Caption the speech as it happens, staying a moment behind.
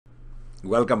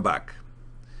Welcome back.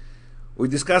 We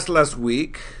discussed last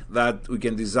week that we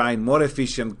can design more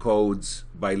efficient codes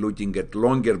by looking at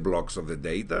longer blocks of the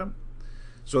data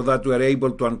so that we are able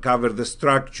to uncover the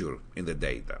structure in the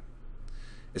data.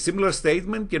 A similar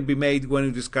statement can be made when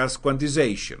we discuss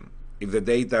quantization. If the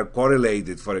data are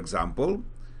correlated, for example,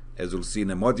 as we'll see in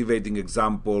a motivating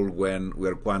example when we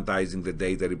are quantizing the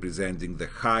data representing the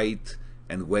height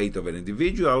and weight of an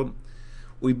individual,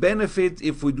 we benefit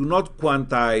if we do not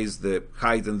quantize the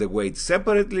height and the weight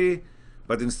separately,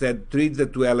 but instead treat the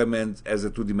two elements as a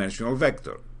two-dimensional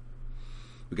vector.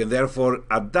 We can therefore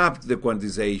adapt the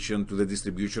quantization to the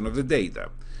distribution of the data.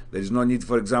 There is no need,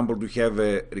 for example, to have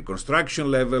a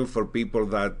reconstruction level for people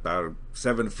that are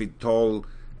 7 feet tall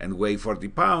and weigh 40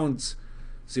 pounds,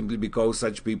 simply because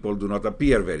such people do not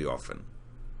appear very often.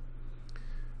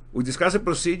 We discuss a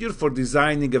procedure for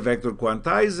designing a vector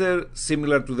quantizer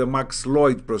similar to the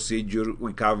Max-Lloyd procedure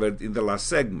we covered in the last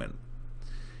segment.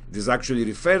 It is actually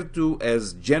referred to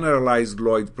as Generalized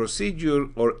Lloyd Procedure,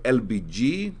 or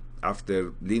LBG,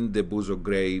 after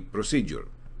Linde-Buzo-Gray procedure.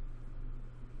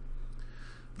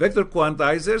 Vector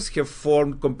quantizers have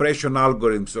formed compression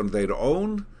algorithms on their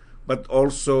own, but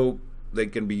also they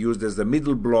can be used as the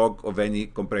middle block of any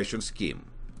compression scheme.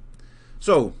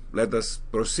 So let us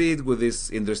proceed with this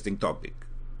interesting topic.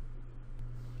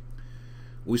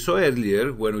 We saw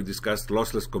earlier, when we discussed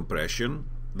lossless compression,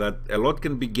 that a lot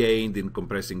can be gained in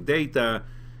compressing data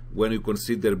when you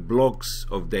consider blocks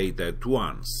of data at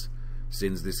once,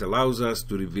 since this allows us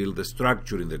to reveal the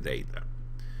structure in the data.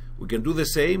 We can do the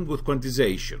same with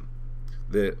quantization.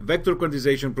 The vector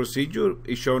quantization procedure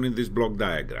is shown in this block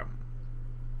diagram.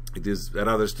 It is a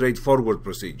rather straightforward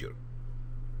procedure.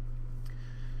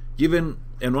 Given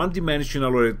a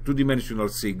one-dimensional or a two-dimensional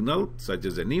signal, such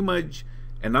as an image,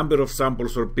 a number of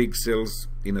samples or pixels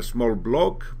in a small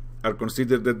block are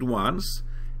considered at once,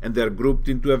 and they are grouped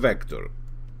into a vector.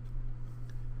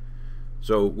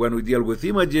 So when we deal with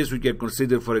images, we can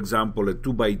consider, for example, a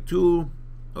 2x2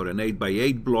 or an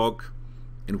 8x8 block,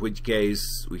 in which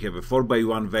case we have a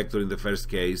 4x1 vector in the first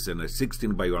case and a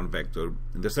 16x1 vector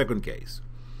in the second case.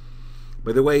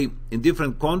 By the way, in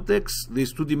different contexts,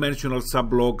 these two-dimensional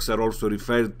subblocks are also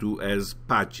referred to as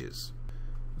patches.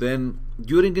 Then,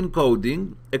 during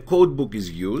encoding, a codebook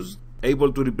is used,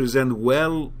 able to represent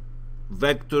well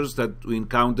vectors that we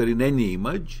encounter in any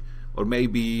image, or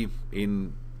maybe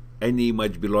in any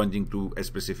image belonging to a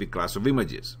specific class of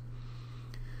images.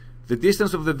 The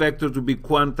distance of the vector to be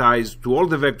quantized to all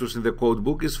the vectors in the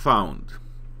codebook is found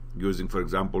using, for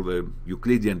example, the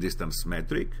Euclidean distance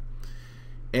metric.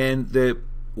 And the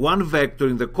one vector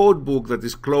in the codebook that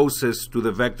is closest to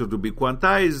the vector to be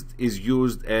quantized is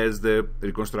used as the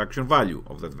reconstruction value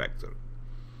of that vector.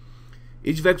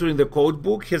 Each vector in the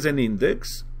codebook has an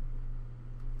index,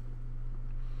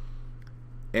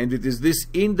 and it is this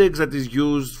index that is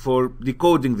used for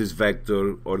decoding this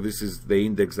vector, or this is the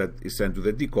index that is sent to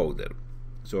the decoder.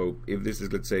 So if this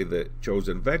is, let's say, the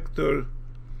chosen vector,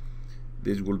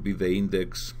 this will be the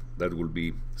index that will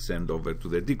be sent over to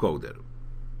the decoder.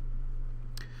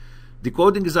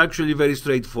 Decoding is actually very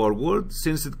straightforward,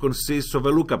 since it consists of a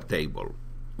lookup table.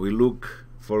 We look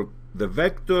for the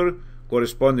vector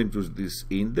corresponding to this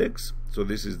index. So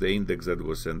this is the index that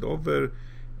was sent over,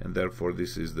 and therefore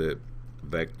this is the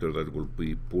vector that will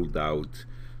be pulled out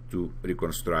to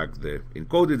reconstruct the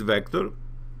encoded vector.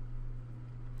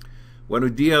 When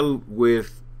we deal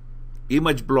with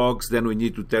image blocks, then we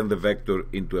need to turn the vector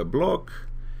into a block,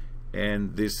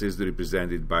 and this is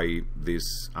represented by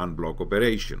this unblock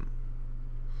operation.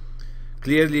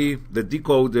 Clearly, the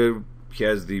decoder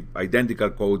has the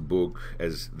identical codebook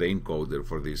as the encoder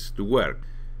for this to work.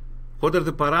 What are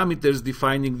the parameters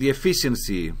defining the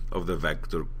efficiency of the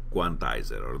vector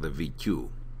quantizer, or the VQ?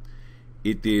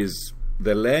 It is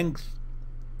the length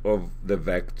of the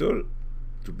vector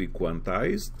to be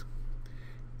quantized,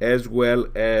 as well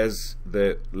as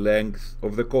the length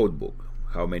of the codebook.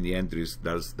 How many entries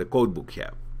does the codebook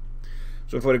have?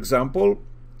 So, for example,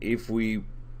 if we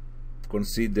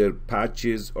consider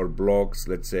patches or blocks,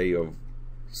 let's say, of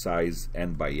size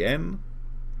n by n,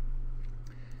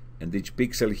 and each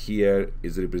pixel here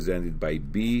is represented by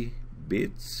b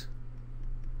bits,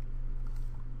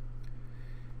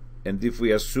 and if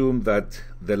we assume that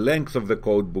the length of the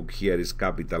codebook here is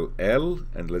capital L,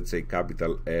 and let's say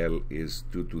capital L is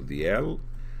 2 to the L,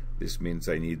 this means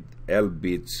I need L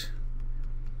bits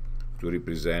to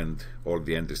represent all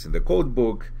the entries in the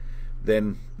codebook,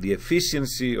 then the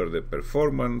efficiency or the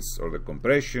performance or the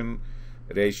compression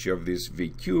ratio of this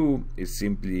VQ is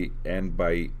simply n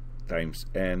times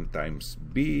n times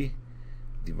b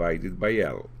divided by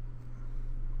L.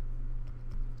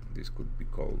 This could be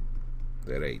called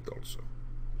the rate also.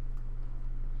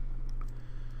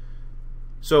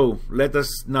 So let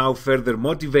us now further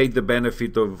motivate the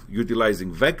benefit of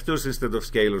utilizing vectors instead of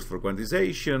scalars for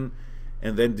quantization,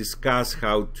 and then discuss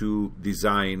how to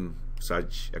design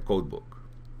such a codebook.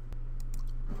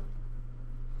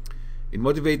 In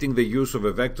motivating the use of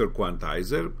a vector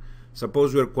quantizer,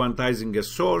 suppose we are quantizing a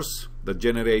source that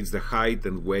generates the height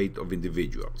and weight of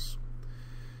individuals.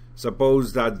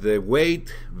 Suppose that the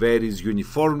weight varies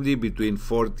uniformly between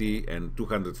 40 and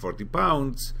 240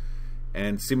 pounds,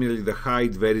 and similarly the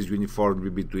height varies uniformly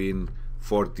between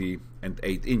 40 and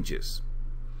 8 inches.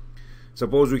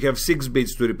 Suppose we have 6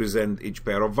 bits to represent each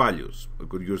pair of values. We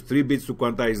could use 3 bits to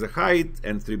quantize the height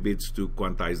and 3 bits to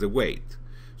quantize the weight.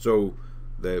 So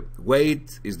the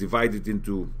weight is divided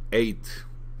into 8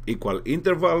 equal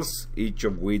intervals, each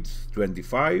of width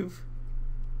 25.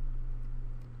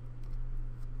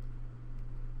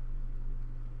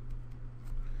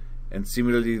 And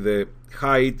similarly, the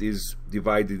height is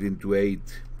divided into 8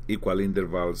 equal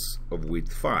intervals of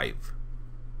width 5.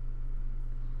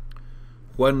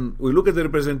 When we look at the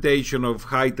representation of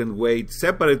height and weight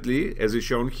separately, as is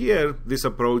shown here, this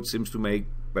approach seems to make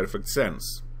perfect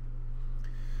sense.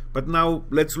 But now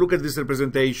let's look at this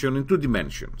representation in 2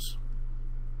 dimensions.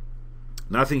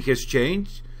 Nothing has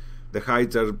changed. The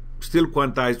heights are still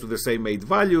quantized to the same 8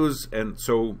 values, and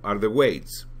so are the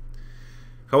weights.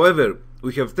 However,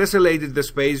 we have tessellated the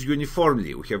space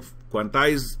uniformly. We have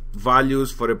quantized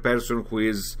values for a person who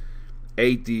is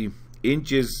 80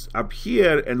 inches up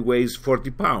here and weighs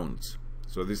 40 pounds.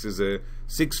 So this is a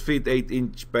 6 feet 8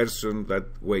 inch person that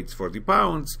weighs 40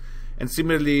 pounds. And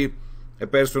similarly, a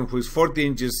person who is 40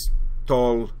 inches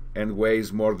tall and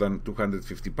weighs more than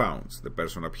 250 pounds, the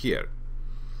person up here.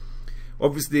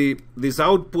 Obviously, these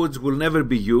outputs will never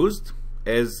be used,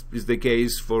 as is the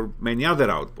case for many other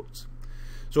outputs.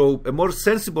 So a more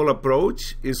sensible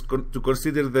approach is to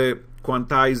consider the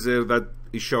quantizer that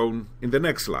is shown in the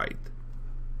next slide.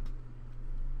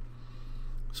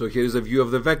 So here is a view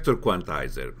of the vector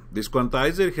quantizer. This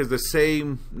quantizer has the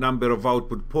same number of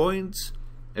output points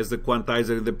as the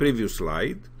quantizer in the previous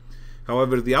slide.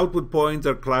 However, the output points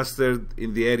are clustered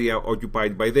in the area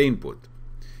occupied by the input.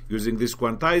 Using this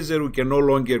quantizer, we can no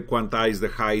longer quantize the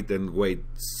height and weight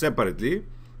separately.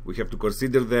 We have to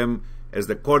consider them as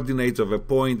the coordinates of a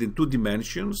point in 2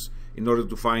 dimensions in order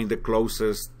to find the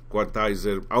closest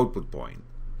quantizer output point.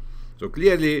 So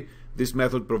clearly, this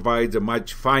method provides a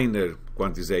much finer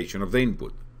quantization of the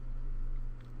input.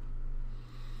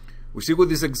 We see with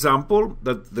this example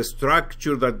that the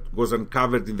structure that was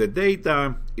uncovered in the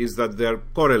data is that they are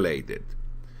correlated.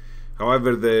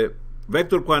 However, the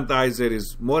vector quantizer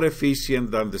is more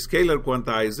efficient than the scalar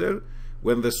quantizer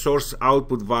when the source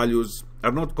output values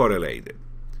are not correlated.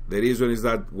 The reason is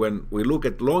that when we look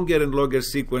at longer and longer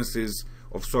sequences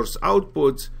of source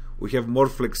outputs, we have more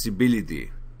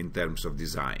flexibility in terms of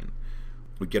design.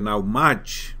 We can now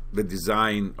match the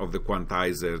design of the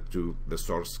quantizer to the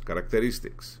source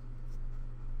characteristics.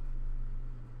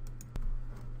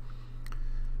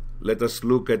 Let us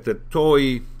look at the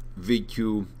toy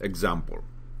VQ example.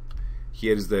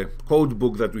 Here is the code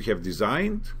book that we have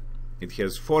designed. It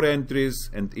has 4 entries,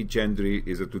 and each entry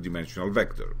is a 2-dimensional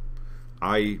vector.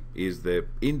 I is the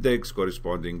index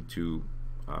corresponding to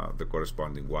the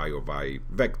corresponding y of I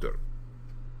vector.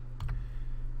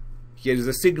 Here is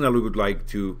the signal we would like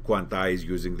to quantize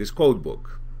using this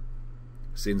codebook.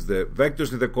 Since the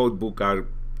vectors in the codebook are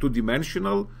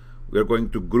 2-dimensional, we are going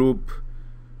to group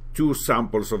 2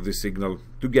 samples of the signal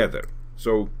together.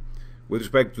 So with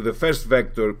respect to the first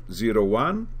vector 0,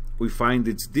 1, we find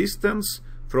its distance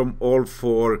from all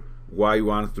 4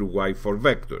 y1 through y4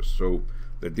 vectors. So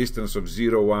the distance of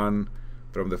 0, 1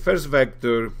 from the first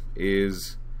vector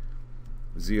is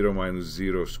 0 minus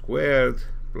 0 squared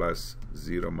plus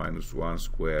 0 minus 1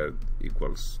 squared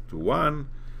equals to 1.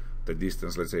 The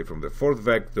distance, let's say, from the 4th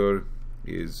vector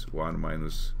is 1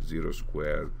 minus 0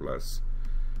 squared plus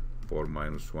 4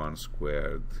 minus 1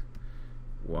 squared,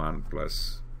 1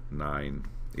 plus 9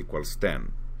 equals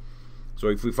 10. So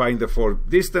if we find the 4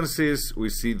 distances, we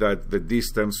see that the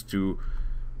distance to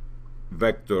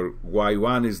vector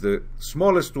y1 is the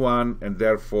smallest one, and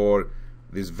therefore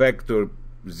this vector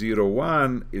 0,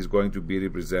 1 is going to be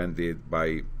represented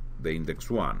by the index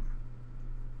 1.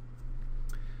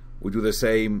 We do the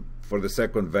same for the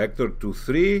second vector 2,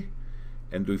 3,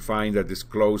 and we find that it's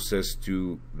closest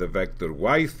to the vector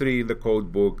y3 in the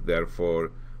codebook,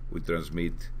 therefore we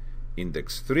transmit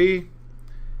index 3.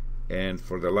 And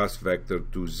for the last vector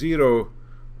 2, 0,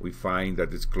 we find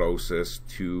that it's closest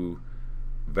to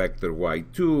vector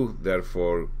y2,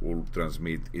 therefore we'll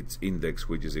transmit its index,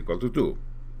 which is equal to 2.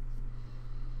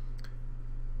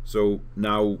 So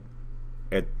now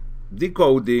at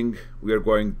decoding, we are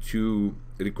going to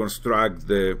reconstruct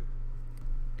the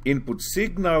input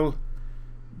signal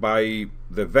by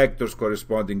the vectors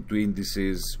corresponding to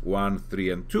indices 1, 3,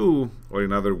 and 2, or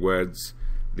in other words,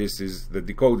 this is the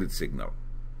decoded signal.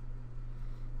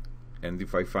 And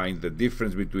if I find the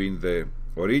difference between the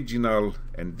original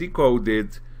and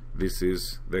decoded, this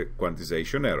is the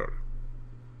quantization error.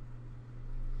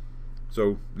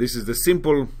 So this is the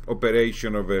simple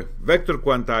operation of a vector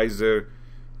quantizer,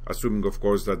 assuming of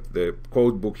course that the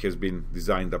codebook has been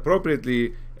designed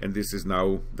appropriately, and this is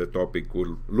now the topic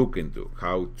we'll look into,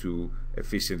 how to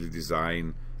efficiently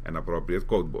design an appropriate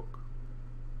codebook.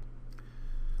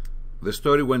 The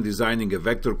story when designing a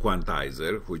vector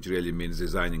quantizer, which really means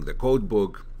designing the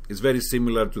codebook, is very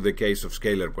similar to the case of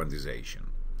scalar quantization.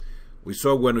 We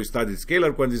saw when we studied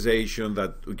scalar quantization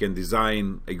that we can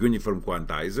design a uniform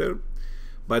quantizer,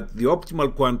 but the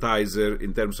optimal quantizer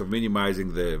in terms of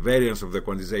minimizing the variance of the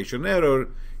quantization error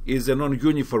is a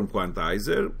non-uniform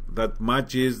quantizer that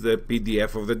matches the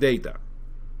PDF of the data.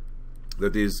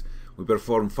 That is, we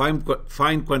perform fine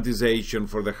quantization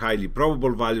for the highly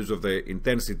probable values of the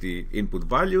intensity input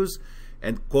values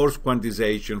and coarse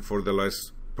quantization for the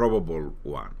less probable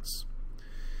ones.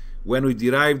 When we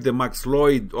derived the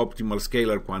Max-Lloyd optimal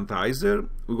scalar quantizer,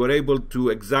 we were able to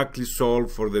exactly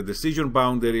solve for the decision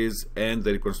boundaries and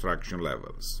the reconstruction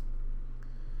levels.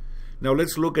 Now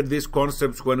let's look at these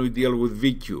concepts when we deal with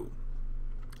VQ.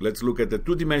 Let's look at the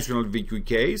two-dimensional VQ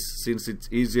case, since it's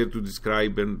easier to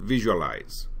describe and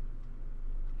visualize.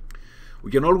 We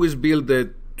can always build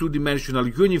a two-dimensional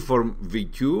uniform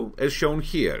VQ as shown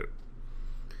here.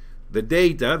 The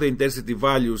data, the intensity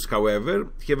values, however,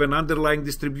 have an underlying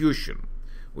distribution.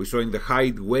 We saw in the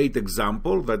height weight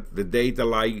example that the data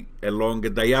lie along a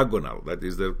diagonal, that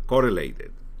is, they're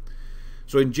correlated.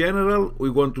 So in general, we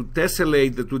want to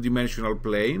tessellate the two-dimensional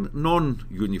plane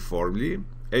non-uniformly,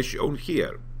 as shown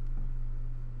here.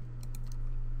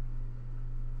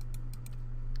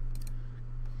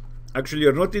 Actually,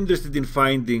 you're not interested in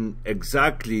finding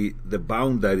exactly the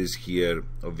boundaries here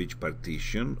of each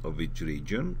partition, of each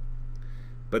region,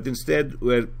 but instead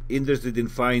we're interested in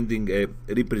finding a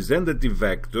representative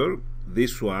vector,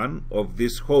 this one, of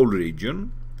this whole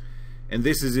region, and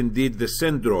this is indeed the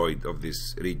centroid of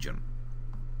this region.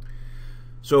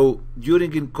 So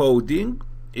during encoding,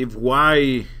 if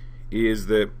y is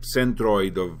the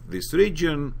centroid of this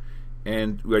region,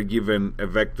 and we are given a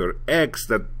vector x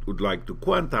that would like to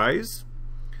quantize,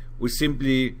 we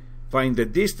simply find the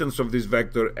distance of this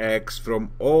vector x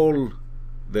from all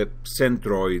the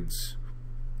centroids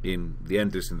in the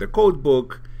entries in the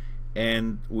codebook,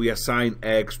 and we assign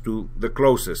x to the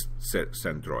closest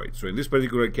centroid. So in this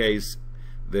particular case,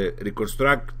 the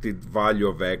reconstructed value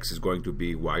of x is going to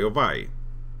be y of I.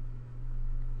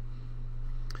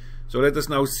 So let us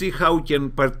now see how we can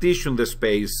partition the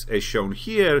space as shown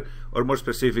here, or more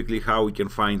specifically, how we can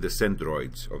find the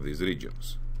centroids of these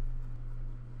regions.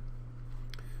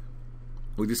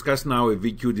 We discuss now a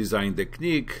VQ design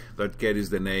technique that carries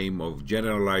the name of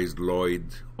Generalized Lloyd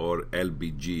or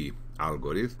LBG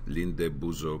algorithm, Linde,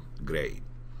 Buzo, Gray.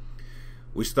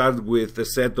 We start with a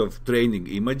set of training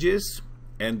images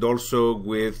and also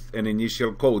with an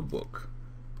initial codebook.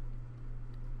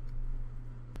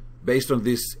 Based on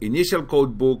this initial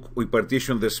codebook, we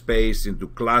partition the space into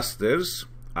clusters,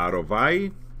 R of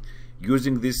I,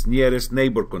 using this nearest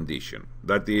neighbor condition.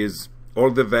 That is,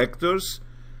 all the vectors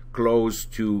close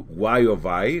to y of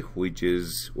I, which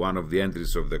is one of the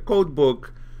entries of the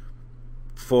codebook,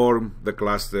 form the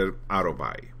cluster R of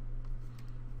I.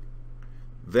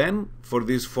 Then, for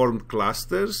these formed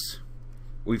clusters,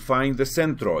 we find the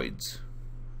centroids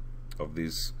of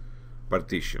these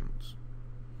partitions.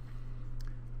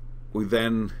 We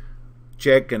then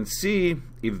check and see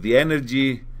if the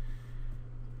energy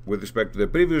with respect to the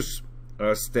previous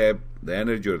step, the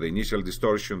energy or the initial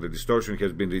distortion, the distortion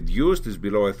has been reduced, is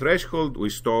below a threshold,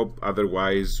 we stop,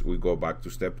 otherwise we go back to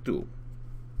step 2.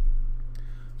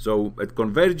 So at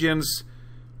convergence,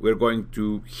 we're going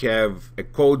to have a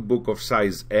codebook of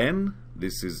size n.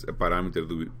 This is a parameter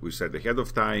that we set ahead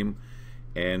of time,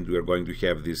 and we are going to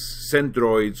have these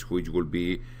centroids, which will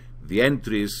be the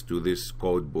entries to this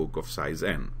codebook of size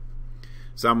n.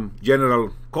 Some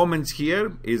general comments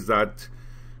here is that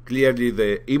clearly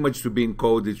the image to be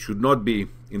encoded should not be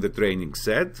in the training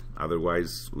set,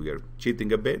 otherwise we are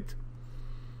cheating a bit.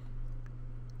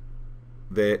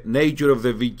 The nature of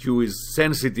the VQ is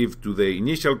sensitive to the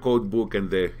initial codebook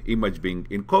and the image being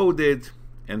encoded,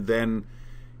 and then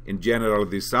in general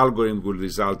this algorithm will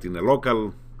result in a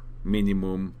local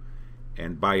minimum,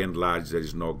 and by and large there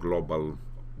is no globally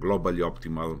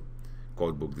optimal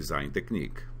codebook design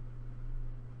technique.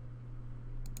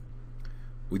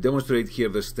 We demonstrate here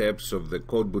the steps of the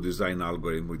codebook design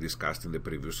algorithm we discussed in the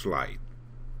previous slide.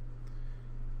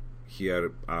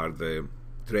 Here are the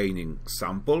training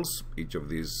samples. Each of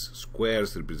these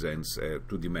squares represents a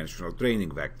two-dimensional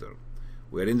training vector.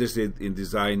 We are interested in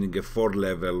designing a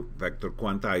 4-level vector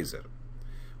quantizer.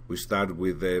 We start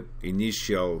with the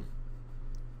initial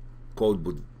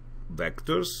codebook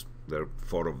vectors. There are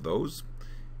 4 of those,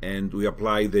 and we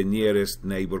apply the nearest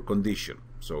neighbor condition.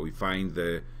 So we find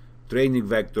the training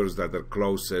vectors that are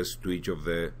closest to each of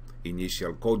the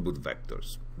initial codebook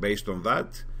vectors. Based on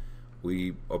that,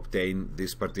 we obtain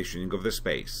this partitioning of the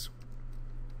space.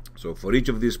 So for each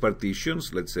of these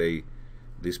partitions, let's say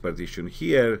this partition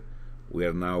here, we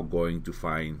are now going to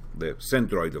find the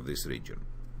centroid of this region.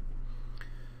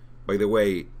 By the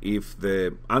way, if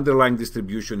the underlying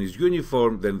distribution is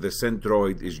uniform, then the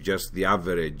centroid is just the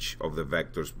average of the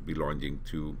vectors belonging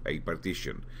to a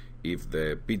partition. If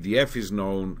the PDF is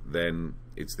known, then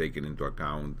it's taken into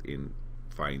account in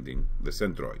finding the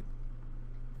centroid.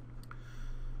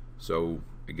 So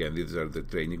again, these are the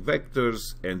training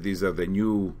vectors, and these are the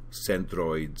new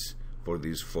centroids for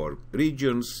these 4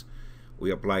 regions.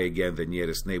 We apply again the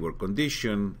nearest neighbor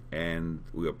condition, and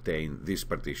we obtain this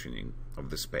partitioning of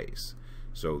the space.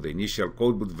 So the initial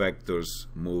codebook vectors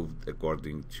moved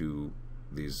according to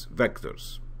these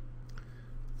vectors.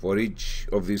 For each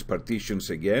of these partitions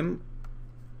again,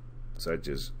 such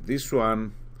as this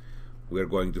one, we are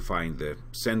going to find the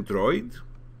centroid,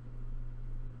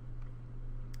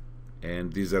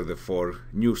 and these are the 4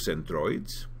 new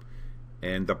centroids,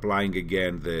 and applying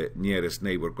again the nearest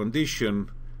neighbor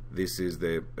condition, this is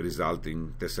the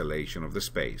resulting tessellation of the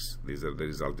space. These are the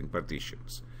resulting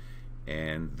partitions,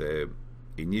 and the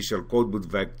initial codebook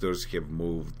vectors have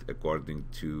moved according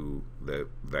to the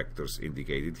vectors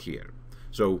indicated here.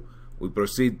 So we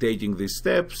proceed taking these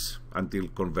steps until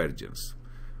convergence,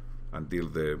 until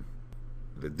the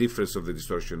difference of the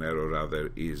distortion error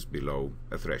rather is below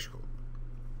a threshold.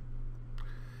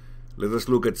 Let us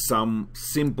look at some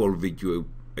simple VQ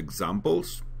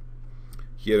examples.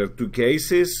 Here are 2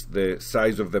 cases. The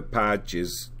size of the patch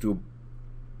is 2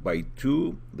 by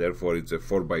 2, therefore it's a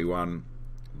 4 by 1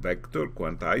 vector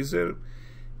quantizer,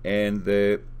 and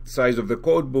the size of the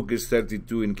codebook is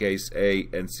 32 in case A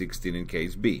and 16 in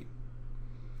case B.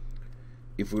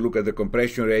 If we look at the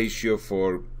compression ratio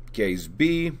for case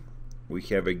B, we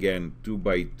have again 2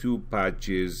 by 2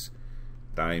 patches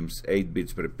times 8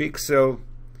 bits per pixel,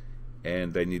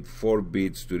 and I need 4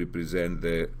 bits to represent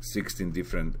the 16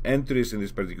 different entries in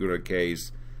this particular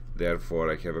case.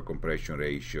 Therefore, I have a compression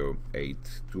ratio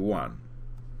 8:1.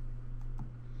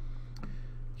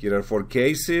 Here are 4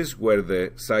 cases where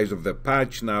the size of the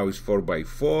patch now is 4 by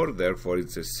 4, therefore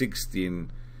it's a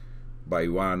 16 by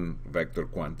 1 vector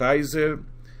quantizer.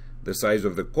 The size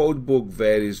of the codebook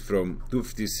varies from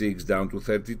 256 down to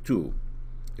 32.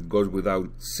 It goes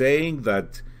without saying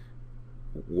that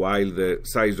while the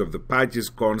size of the patch is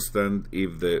constant,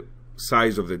 if the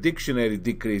size of the dictionary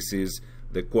decreases,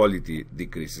 the quality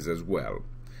decreases as well.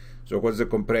 So what's the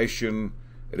compression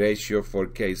ratio for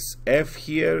case F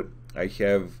here? I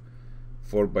have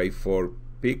 4 by 4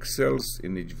 pixels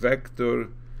in each vector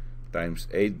times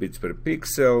 8 bits per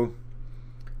pixel,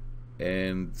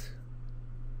 and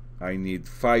I need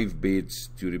 5 bits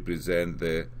to represent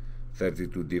the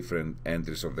 32 different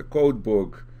entries of the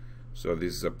codebook. So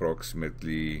this is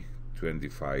approximately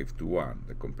 25:1,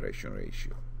 the compression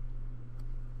ratio.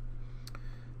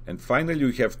 And finally,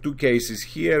 we have 2 cases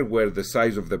here where the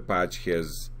size of the patch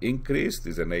has increased.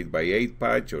 It's an 8 by 8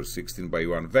 patch or 16 by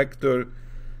 1 vector,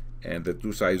 and the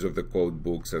 2 sizes of the code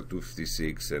books are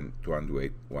 256 and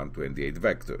 128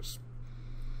 vectors.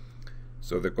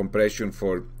 So the compression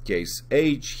for case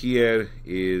H here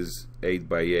is 8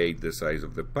 by 8, the size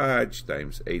of the patch,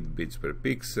 times 8 bits per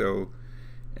pixel,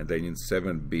 and I need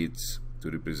 7 bits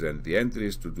to represent the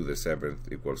entries. To do the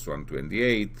 7th equals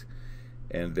 128,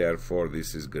 and therefore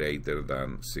this is greater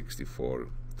than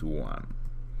 64:1.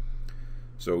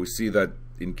 So we see that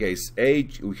in case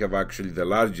H we have actually the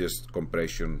largest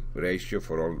compression ratio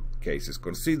for all cases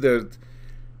considered,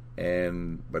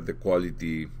 but the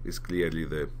quality is clearly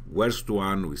the worst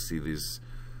one. We see these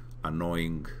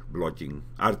annoying blocking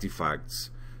artifacts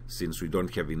since we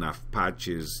don't have enough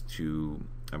patches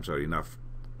enough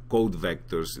code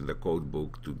vectors in the code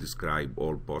book to describe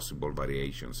all possible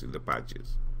variations in the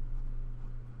patches.